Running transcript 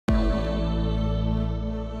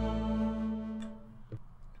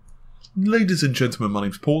Ladies and gentlemen, my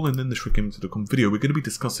name's Paul, and in this Gaming.com video we're going to be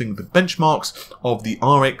discussing the benchmarks of the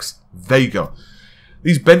RX Vega.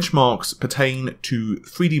 These benchmarks pertain to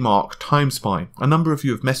 3D Mark Time Spy. A number of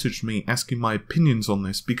you have messaged me asking my opinions on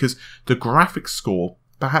this because the graphics score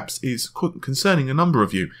perhaps is concerning a number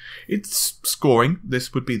of you. It's scoring,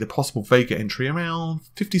 this would be the possible Vega entry, around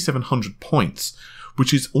 5,700 points,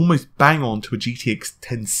 which is almost bang on to a GTX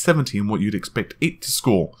 1070 and what you'd expect it to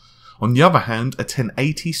score. On the other hand, a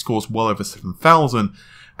 1080 scores well over 7,000,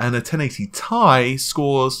 and a 1080 Ti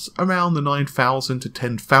scores around the 9,000 to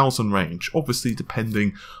 10,000 range, obviously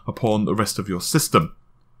depending upon the rest of your system.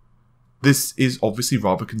 This is obviously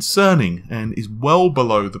rather concerning, and is well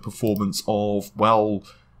below the performance of, well,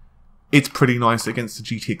 it's pretty nice against the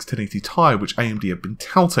GTX 1080 Ti, which AMD have been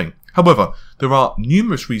touting. However, there are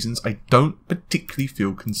numerous reasons I don't particularly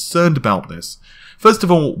feel concerned about this. First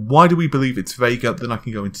of all, why do we believe it's Vega? Then I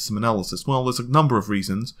can go into some analysis. Well, there's a number of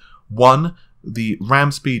reasons. One, the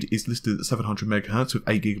RAM speed is listed at 700 MHz with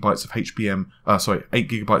 8 GB of 8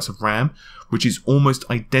 GB of RAM, which is almost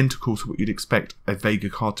identical to what you'd expect a Vega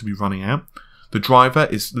card to be running at. The driver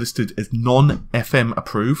is listed as non-FM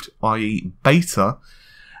approved, i.e. beta,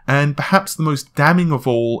 and perhaps the most damning of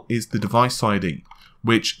all is the device ID,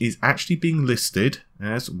 which is actually being listed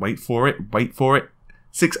as, wait for it,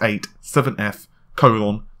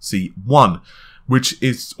 687F:*C1, which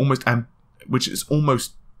is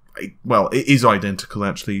almost, well, it is identical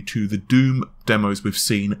actually to the Doom demos we've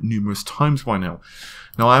seen numerous times by now.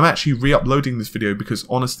 Now, I'm actually re-uploading this video because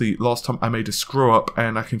honestly, last time I made a screw up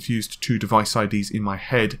and I confused two device IDs in my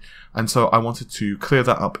head, and so I wanted to clear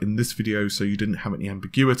that up in this video so you didn't have any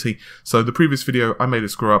ambiguity. So the previous video, I made a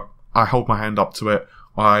screw up, I hold my hand up to it,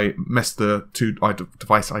 I messed the two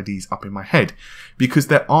device IDs up in my head, because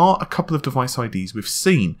there are a couple of device IDs we've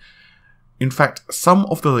seen. In fact, some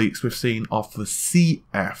of the leaks we've seen are for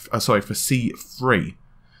C3.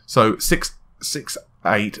 So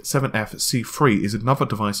 687F:*C3 is another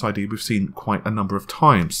device ID we've seen quite a number of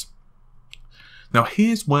times. Now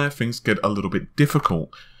here's where things get a little bit difficult.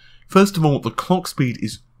 First of all, the clock speed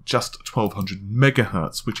is just 1200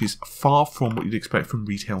 MHz, which is far from what you'd expect from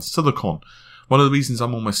retail silicon. One of the reasons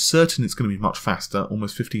I'm almost certain it's going to be much faster,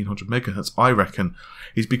 almost 1500 MHz, I reckon,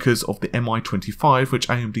 is because of the MI25, which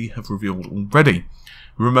AMD have revealed already.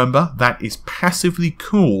 Remember, that is passively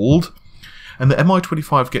cooled, and the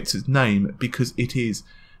MI25 gets its name because it is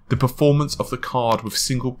the performance of the card with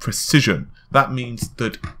single precision. That means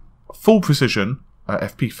that full precision,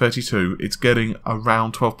 FP32, it's getting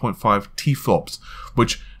around 12.5 teraflops,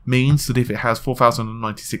 which means that if it has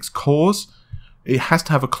 4096 cores, it has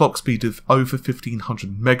to have a clock speed of over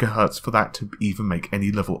 1500 MHz for that to even make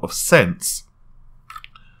any level of sense.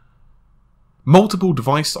 Multiple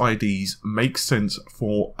device IDs make sense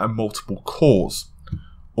for multiple cores,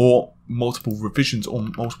 or multiple revisions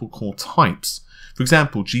on multiple core types. For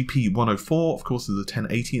example, GP104, of course, is the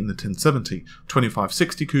 1080 and the 1070,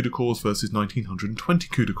 2560 CUDA cores versus 1920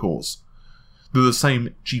 CUDA cores. They're the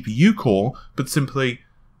same GPU core, but simply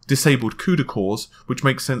disabled CUDA cores, which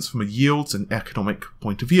makes sense from a yields and economic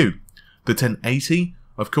point of view. The 1080,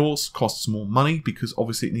 of course, costs more money because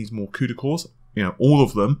obviously it needs more CUDA cores, all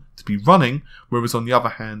of them, to be running, whereas on the other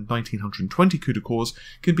hand, 1920 CUDA cores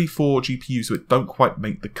can be for GPUs that don't quite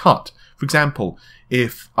make the cut. For example,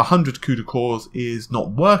 if 100 CUDA cores is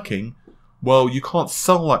not working, well, you can't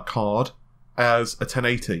sell that card as a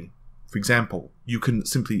 1080. For example, you can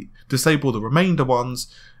simply disable the remaining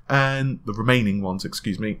ones, and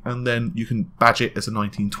then you can badge it as a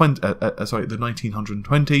the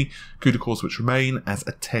 1920 CUDA cores which remain as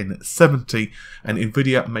a 1070, and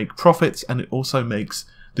Nvidia make profits, and it also makes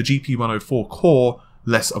the GP104 core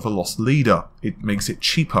less of a loss leader. It makes it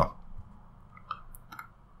cheaper.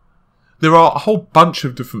 There are a whole bunch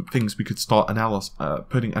of different things we could start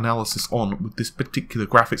putting analysis on with this particular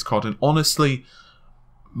graphics card, and honestly,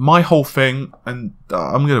 my whole thing, and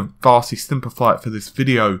I'm going to vastly simplify it for this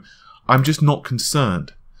video, I'm just not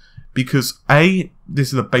concerned. Because A,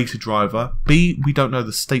 this is a beta driver, B, we don't know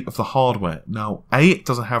the state of the hardware. Now, A, it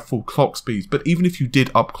doesn't have full clock speeds, but even if you did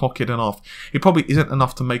upclock it enough, it probably isn't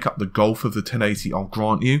enough to make up the gulf of the 1080, I'll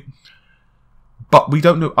grant you. But we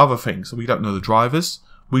don't know other things. So we don't know the drivers,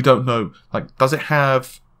 we don't know, like, does it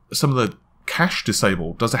have some of the cache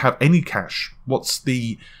disabled? Does it have any cache? What's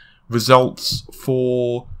the results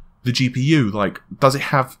for the GPU? Like, does it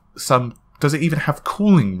even have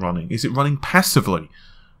cooling running? Is it running passively?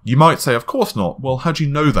 You might say, of course not. Well, how do you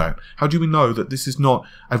know that? How do we know that this is not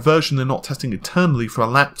a version they're not testing internally for a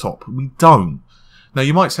laptop? We don't. Now,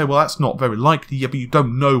 you might say, well, that's not very likely. Yeah, but you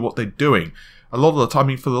don't know what they're doing. A lot of the time, I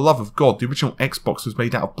mean, for the love of God, the original Xbox was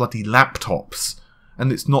made out of bloody laptops.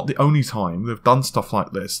 and it's not the only time they've done stuff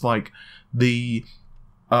like this. Like the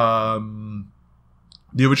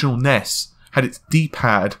original NES had its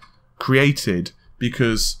D-pad created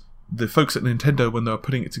because the folks at Nintendo, when they were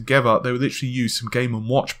putting it together, they would literally use some Game &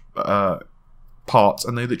 Watch parts,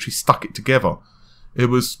 and they literally stuck it together. It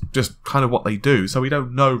was just kind of what they do. So we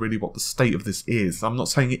don't know really what the state of this is. I'm not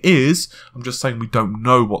saying it is, I'm just saying we don't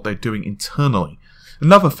know what they're doing internally.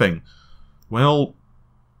 Another thing, well,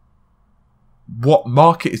 what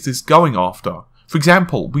market is this going after? For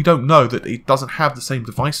example, we don't know that it doesn't have the same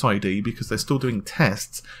device ID because they're still doing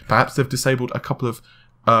tests. Perhaps they've disabled a couple of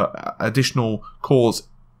additional cores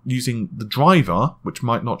using the driver, which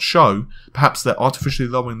might not show. Perhaps they're artificially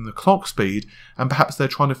lowering the clock speed, and perhaps they're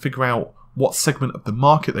trying to figure out what segment of the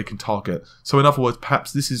market they can target. So in other words,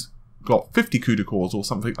 perhaps this has got 50 CUDA cores or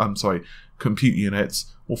something, compute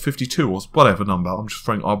units, or 52 or whatever number, I'm just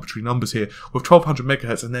throwing arbitrary numbers here, with 1200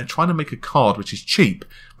 MHz, and they're trying to make a card which is cheap,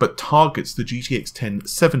 but targets the GTX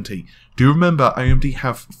 1070. Do you remember AMD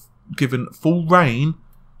have given full reign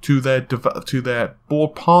to their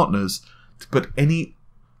board partners to put any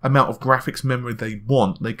amount of graphics memory they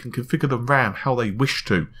want? They can configure the RAM how they wish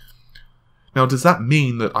to. Now, does that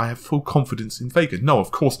mean that I have full confidence in Vega? No,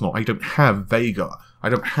 of course not. I don't have Vega. I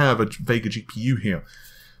don't have a Vega GPU here.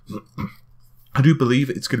 I do believe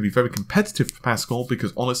it's going to be very competitive for Pascal,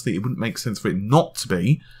 because honestly, it wouldn't make sense for it not to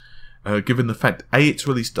be, given the fact A, it's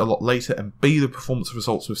released a lot later, and B, the performance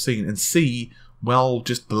results we've seen, and C, well,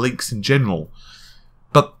 just the leaks in general.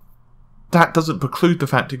 But that doesn't preclude the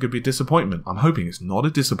fact it could be a disappointment. I'm hoping it's not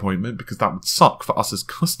a disappointment, because that would suck for us as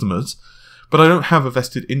customers. But I don't have a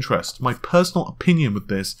vested interest. My personal opinion with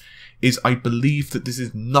this is I believe that this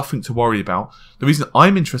is nothing to worry about. The reason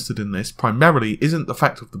I'm interested in this primarily isn't the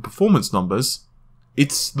fact of the performance numbers.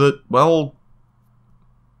 It's that, well,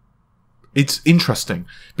 it's interesting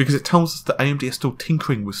because it tells us that AMD are still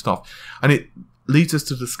tinkering with stuff. And it leads us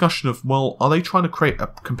to the discussion of, well, are they trying to create a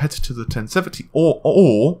competitor to the 1070,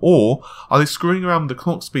 or are they screwing around with the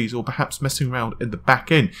clock speeds, or perhaps messing around in the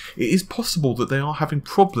back end? It is possible that they are having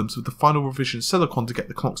problems with the final revision silicon to get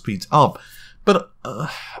the clock speeds up, but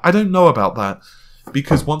I don't know about that,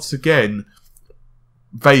 because once again,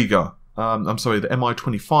 Vega, the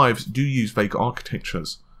MI25s do use Vega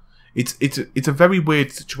architectures. It's a very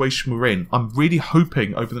weird situation we're in. I'm really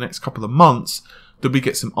hoping over the next couple of months that we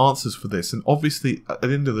get some answers for this, and obviously at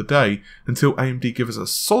the end of the day, until AMD give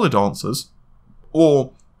us solid answers,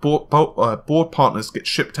 or board partners get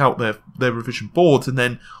shipped out their revision boards, and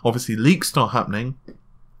then obviously leaks start happening,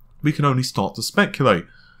 we can only start to speculate.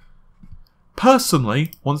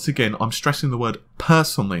 Personally, once again, I'm stressing the word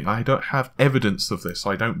personally, I don't have evidence of this.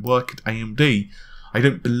 I don't work at AMD. I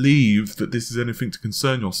don't believe that this is anything to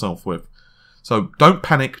concern yourself with. So don't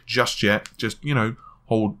panic just yet. Just, you know,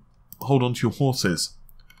 hold on to your horses.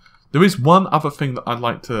 There is one other thing that I'd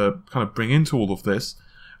like to kind of bring into all of this,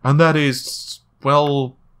 and that is,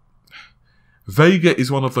 well, Vega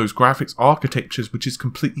is one of those graphics architectures which is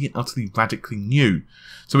completely and utterly radically new.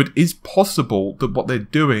 So it is possible that what they're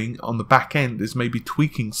doing on the back end is maybe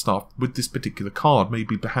tweaking stuff with this particular card,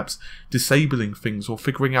 maybe perhaps disabling things or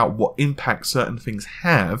figuring out what impact certain things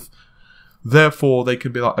have. Therefore, they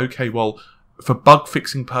can be like, okay, well, for bug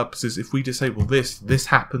fixing purposes, if we disable this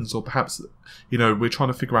happens, or perhaps, you know, we're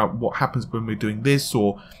trying to figure out what happens when we're doing this,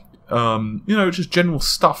 or, you know, just general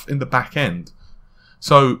stuff in the back end.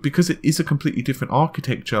 So, because it is a completely different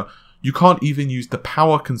architecture, you can't even use the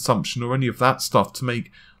power consumption or any of that stuff to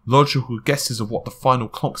make logical guesses of what the final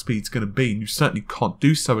clock speed's going to be, and you certainly can't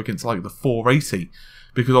do so against like the 480,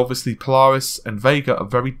 because obviously Polaris and Vega are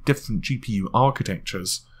very different GPU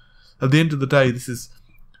architectures. At the end of the day, this is...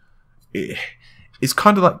 It's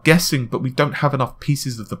kind of like guessing, but we don't have enough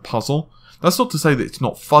pieces of the puzzle. That's not to say that it's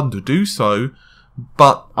not fun to do so,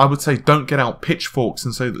 but I would say don't get out pitchforks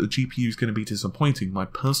and say that the GPU is going to be disappointing. My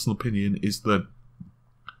personal opinion is that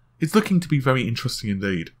it's looking to be very interesting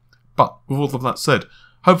indeed. But with all of that said,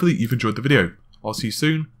 hopefully you've enjoyed the video. I'll see you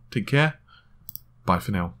soon. Take care. Bye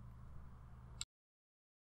for now.